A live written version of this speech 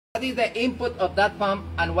What is the input of that pump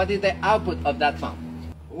and what is the output of that pump?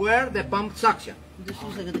 Where the pump suction? This is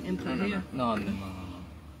like the input here. No.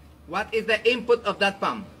 What is the input of that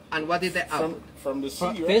pump and what is the output? From the sea,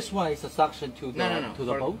 right? This one is a suction to the No. to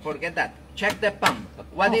the boat. Forget that. Check the pump.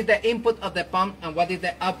 What is the input of the pump and what is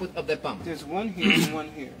the output of the pump? There's one here and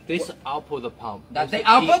one here. This output the pump. That's There's the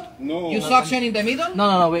a output? No. You suction in the middle?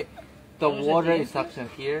 No, wait. The water is suction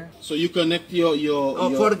here. So you connect your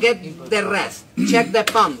Forget the rest. Check the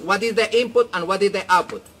pump. What is the input and what is the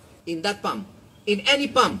output? In that pump. In any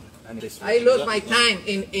pump. I lose my time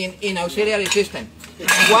in auxiliary system.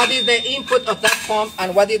 What is the input of that pump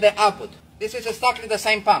and what is the output? This is exactly the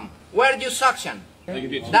same pump. Where do you suction?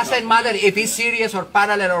 Doesn't matter if it's series or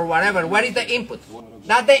parallel or whatever. Where is the input?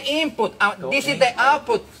 That's the input. This is the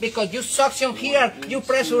output because you suction here, you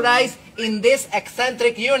pressurize in this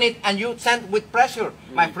eccentric unit and you send with pressure.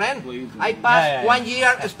 My friend, I passed 1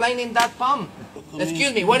 year explaining that pump.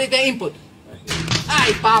 Excuse me, what is the input?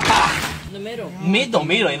 Ay, papa. In the middle.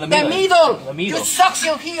 Middle, in the The middle. middle. The middle. You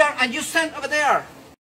suction here and you send over there.